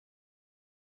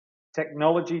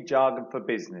Technology Jargon for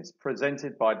Business,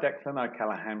 presented by Declan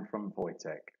O'Callaghan from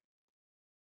Voitecks.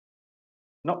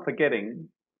 Not forgetting,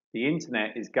 the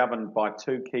internet is governed by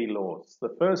two key laws,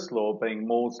 the first law being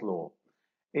Moore's law.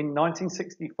 In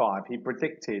 1965, he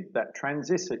predicted that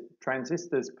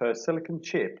transistors per silicon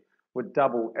chip would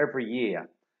double every year,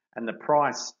 and the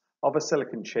price of a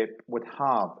silicon chip would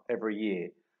halve every year.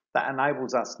 That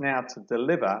enables us now to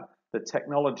deliver the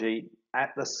technology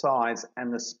at the size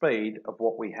and the speed of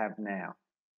what we have now.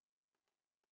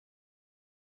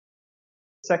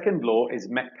 Second law is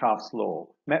Metcalfe's law.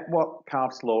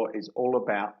 Metcalfe's law is all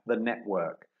about the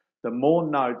network. The more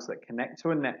nodes that connect to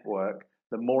a network,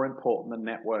 the more important the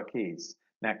network is.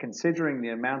 Now, considering the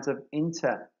amount of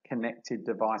interconnected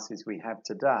devices we have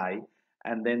today,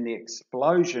 and then the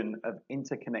explosion of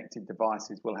interconnected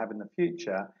devices we'll have in the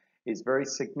future, is very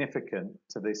significant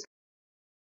to this.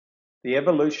 The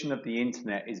evolution of the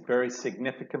internet is very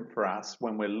significant for us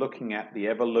when we're looking at the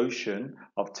evolution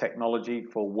of technology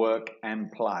for work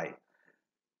and play.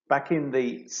 Back in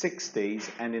the 60s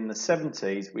and in the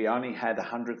 70s, we only had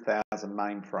 100,000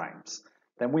 mainframes.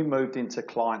 Then we moved into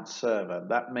client server.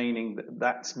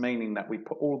 That's meaning that we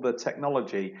put all the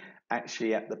technology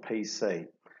actually at the PC.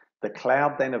 The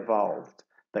cloud then evolved.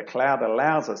 The cloud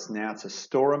allows us now to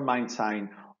store and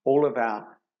maintain all of our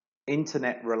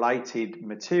internet related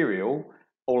material,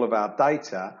 all of our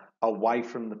data away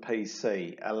from the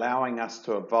PC, allowing us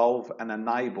to evolve and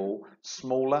enable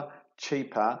smaller,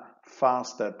 cheaper,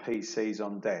 faster PCs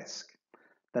on desk.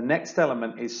 The next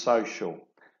element is social.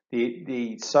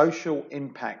 The social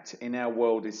impact in our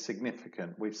world is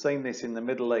significant. We've seen this in the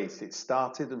Middle East. It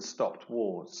started and stopped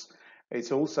wars.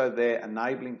 It's also there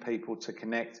enabling people to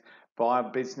connect via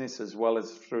business as well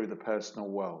as through the personal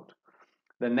world.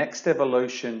 The next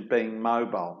evolution being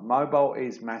mobile. Mobile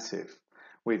is massive.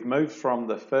 We've moved from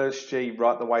the first G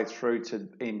right the way through to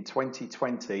in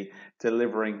 2020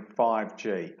 delivering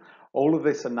 5G. All of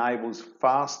this enables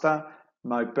faster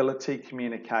mobility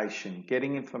communication,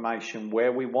 getting information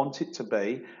where we want it to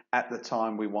be at the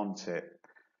time we want it.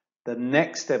 The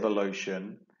next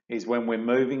evolution is when we're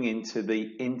moving into the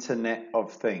Internet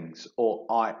of Things, or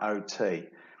IoT.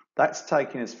 That's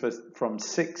taking us from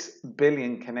 6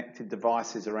 billion connected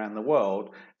devices around the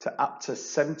world to up to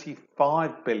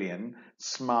 75 billion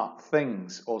smart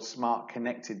things or smart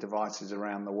connected devices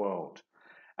around the world.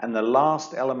 And the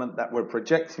last element that we're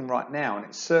projecting right now, and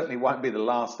it certainly won't be the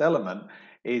last element,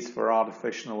 is for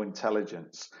artificial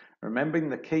intelligence. Remembering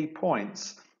the key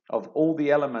points of all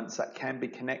the elements that can be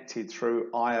connected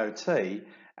through IoT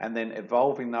and then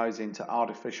evolving those into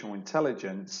artificial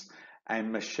intelligence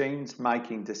and machines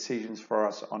making decisions for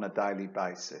us on a daily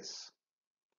basis.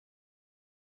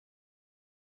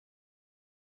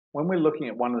 When we're looking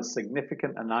at one of the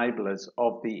significant enablers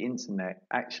of the internet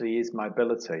actually is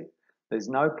mobility. There's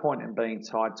no point in being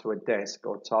tied to a desk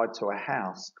or tied to a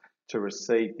house to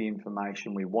receive the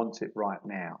information. We want it right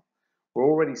now. We're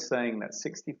already seeing that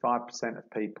 65% of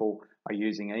people are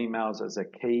using emails as a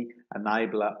key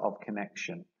enabler of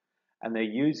connection, and they're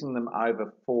using them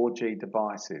over 4G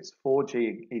devices.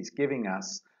 4G is giving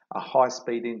us a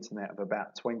high-speed internet of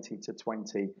about 20 to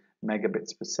 20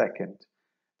 megabits per second.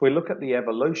 If we look at the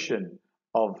evolution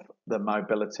of the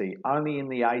mobility, only in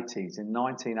the 80s, in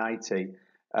 1980,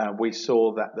 we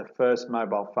saw that the first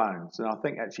mobile phones, and I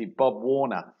think actually Bob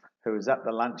Warner, who was at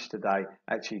the lunch today,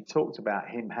 actually talked about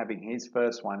him having his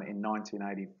first one in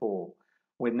 1984.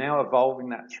 We're now evolving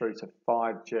that through to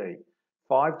 5G.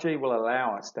 5G will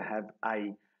allow us to have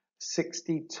a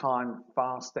 60 times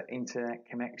faster internet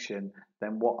connection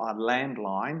than what our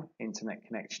landline internet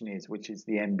connection is, which is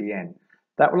the NBN.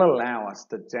 That will allow us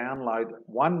to download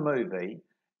one movie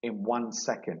in 1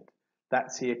 second.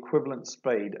 That's the equivalent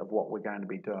speed of what we're going to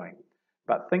be doing.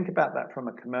 But think about that from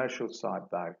a commercial side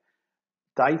though.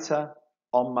 Data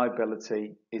on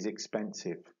mobility is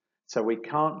expensive. So we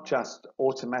can't just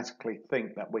automatically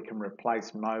think that we can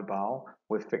replace mobile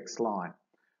with fixed line.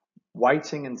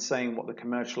 Waiting and seeing what the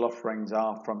commercial offerings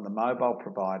are from the mobile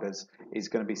providers is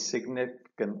going to be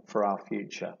significant for our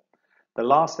future. The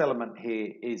last element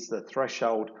here is the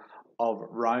threshold of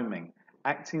roaming.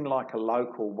 Acting like a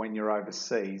local when you're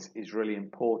overseas is really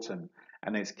important.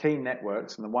 And there's key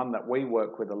networks, and the one that we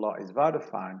work with a lot is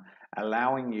Vodafone,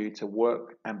 allowing you to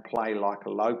work and play like a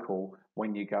local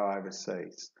when you go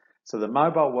overseas. So the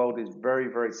mobile world is very,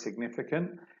 very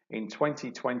significant. In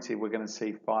 2020, we're going to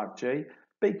see 5G.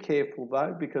 Be careful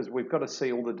though, because we've got to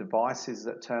see all the devices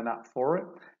that turn up for it.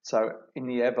 So in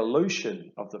the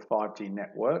evolution of the 5G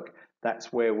network,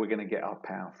 that's where we're going to get our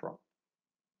power from.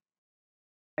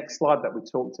 Next slide that we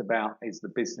talked about is the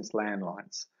business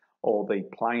landlines. or the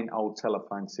plain old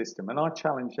telephone system. And I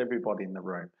challenge everybody in the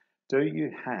room, do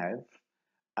you have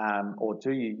or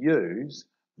do you use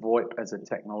VoIP as a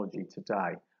technology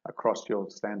today across your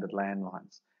standard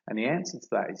landlines? And the answer to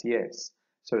that is yes.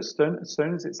 So as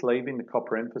soon as it's leaving the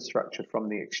copper infrastructure from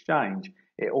the exchange,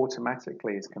 it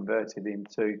automatically is converted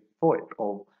into VoIP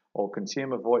or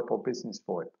consumer VoIP or business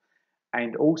VoIP.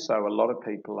 And also a lot of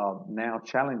people are now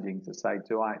challenging to say,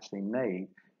 do I actually need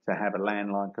to have a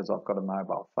landline because I've got a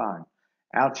mobile phone?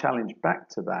 Our challenge back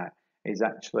to that is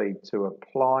actually to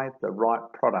apply the right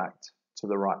product to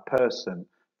the right person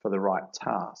for the right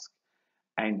task.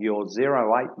 And your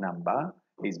 08 number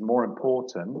is more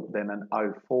important than an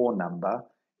 04 number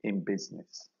in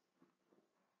business.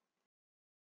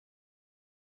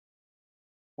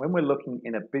 When we're looking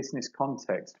in a business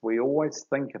context, we always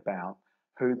think about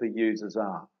who the users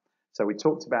are. So we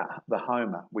talked about the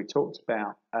Homer. We talked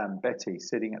about Betty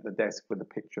sitting at the desk with a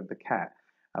picture of the cat.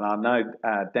 And I know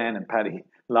Dan and Paddy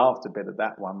laughed a bit at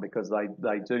that one because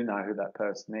they do know who that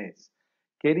person is.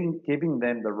 Giving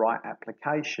them the right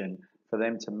application for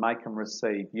them to make and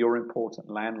receive your important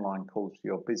landline calls for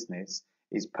your business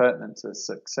is pertinent to the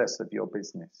success of your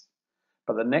business.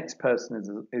 But the next person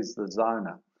is the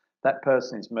zoner. That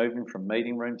person is moving from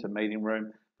meeting room to meeting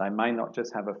room. They may not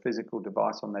just have a physical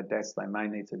device on their desk. They may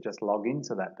need to just log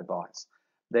into that device.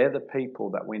 They're the people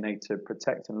that we need to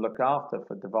protect and look after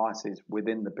for devices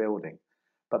within the building.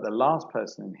 But the last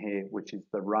person in here, which is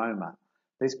the roamer,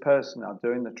 this person are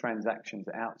doing the transactions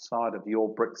outside of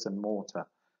your bricks and mortar.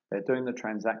 They're doing the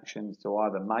transactions to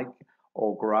either make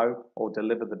or grow or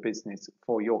deliver the business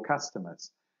for your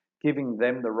customers. Giving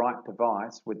them the right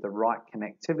device with the right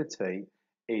connectivity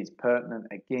is pertinent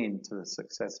again to the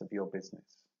success of your business.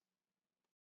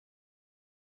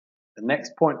 The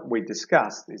next point we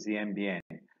discussed is the NBN.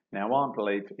 Now, our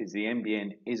belief is the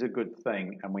NBN is a good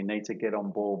thing and we need to get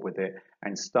on board with it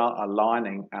and start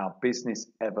aligning our business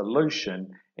evolution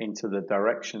into the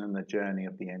direction and the journey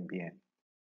of the NBN.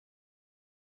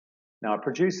 Now, I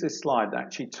produced this slide that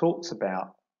actually talks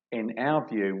about, in our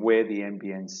view, where the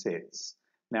NBN sits.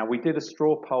 Now, we did a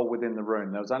straw poll within the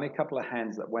room. There was only a couple of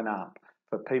hands that went up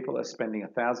for people that are spending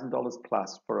 $1,000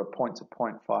 plus for a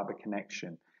point-to-point fibre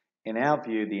connection. In our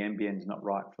view, the NBN is not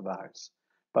right for those.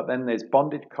 But then there's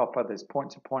bonded copper, there's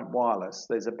point-to-point wireless.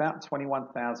 There's about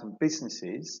 21,000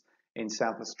 businesses in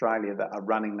South Australia that are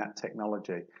running that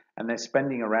technology, and they're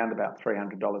spending around about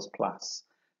 $300 plus.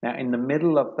 Now, in the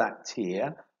middle of that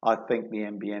tier, I think the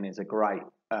NBN is a great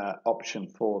option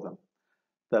for them.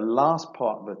 The last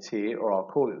part of the tier, or I'll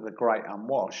call it the great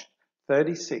unwashed,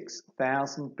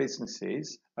 36,000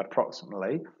 businesses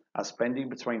approximately are spending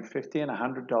between $50 and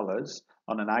 $100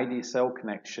 on an ADSL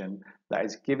connection that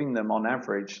is giving them on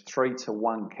average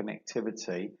 3-to-1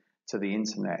 connectivity to the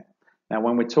internet. Now,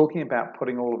 when we're talking about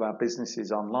putting all of our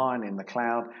businesses online in the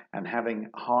cloud and having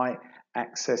high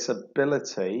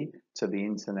accessibility to the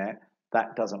internet,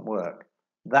 that doesn't work.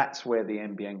 That's where the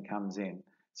NBN comes in.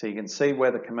 So you can see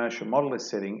where the commercial model is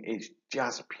sitting is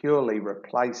just purely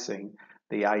replacing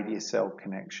the ADSL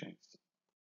connections.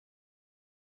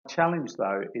 The challenge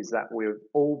though is that we've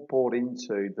all bought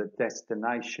into the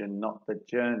destination, not the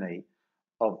journey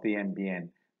of the NBN.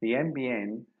 The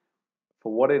NBN,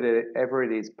 for whatever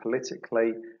it is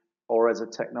politically or as a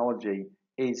technology,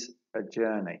 is a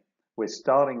journey. We're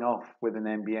starting off with an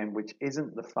NBN which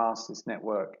isn't the fastest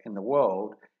network in the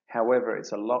world. However,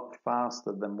 it's a lot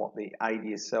faster than what the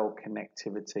ADSL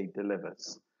connectivity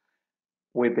delivers.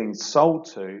 We're being sold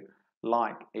to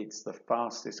like it's the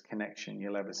fastest connection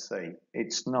you'll ever see.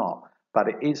 It's not, but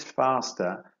it is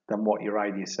faster than what your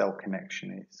ADSL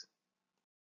connection is.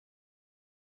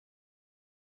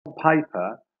 On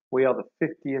paper, we are the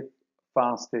 50th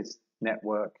fastest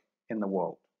network in the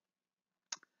world.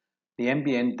 The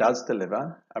NBN does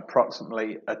deliver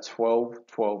approximately a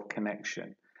 12-12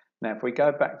 connection. Now, if we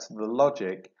go back to the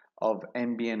logic of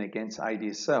NBN against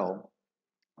ADSL,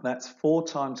 that's 4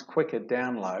 times quicker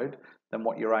download than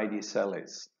what your ADSL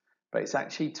is. But it's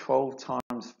actually 12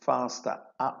 times faster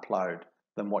upload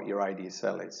than what your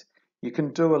ADSL is. You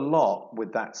can do a lot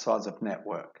with that size of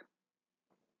network.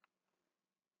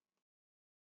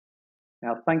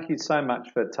 Now, thank you so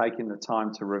much for taking the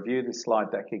time to review this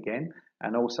slide deck again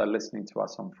and also listening to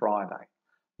us on Friday.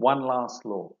 One last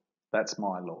law, that's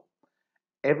my law.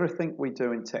 Everything we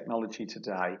do in technology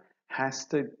today has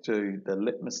to do the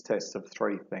litmus test of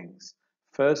 3 things.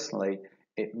 Firstly,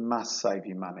 it must save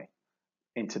you money.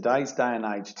 In today's day and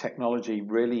age, technology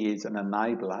really is an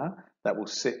enabler that will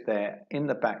sit there in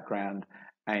the background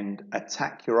and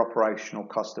attack your operational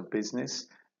cost of business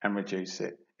and reduce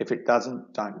it. If it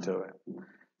doesn't, don't do it.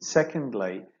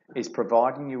 Secondly, is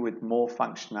providing you with more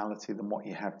functionality than what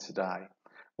you have today.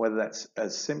 Whether that's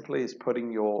as simply as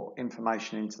putting your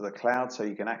information into the cloud so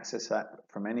you can access that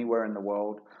from anywhere in the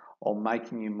world, or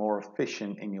making you more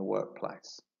efficient in your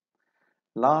workplace.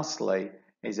 Lastly,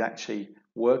 is actually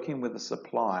working with a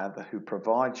supplier who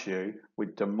provides you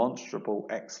with demonstrable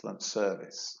excellent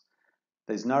service.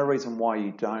 There's no reason why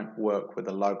you don't work with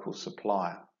a local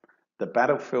supplier. The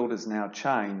battlefield has now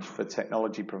changed for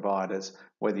technology providers,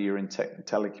 whether you're in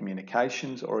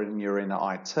telecommunications or you're in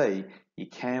IT, you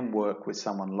can work with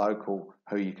someone local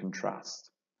who you can trust.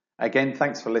 Again,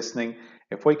 thanks for listening.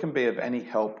 If we can be of any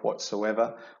help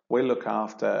whatsoever, we look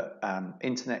after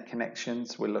internet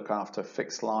connections, we look after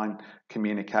fixed line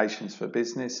communications for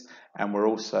business, and we're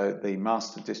also the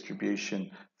master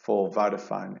distribution for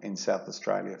Vodafone in South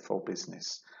Australia for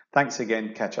business. Thanks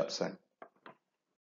again, catch up soon.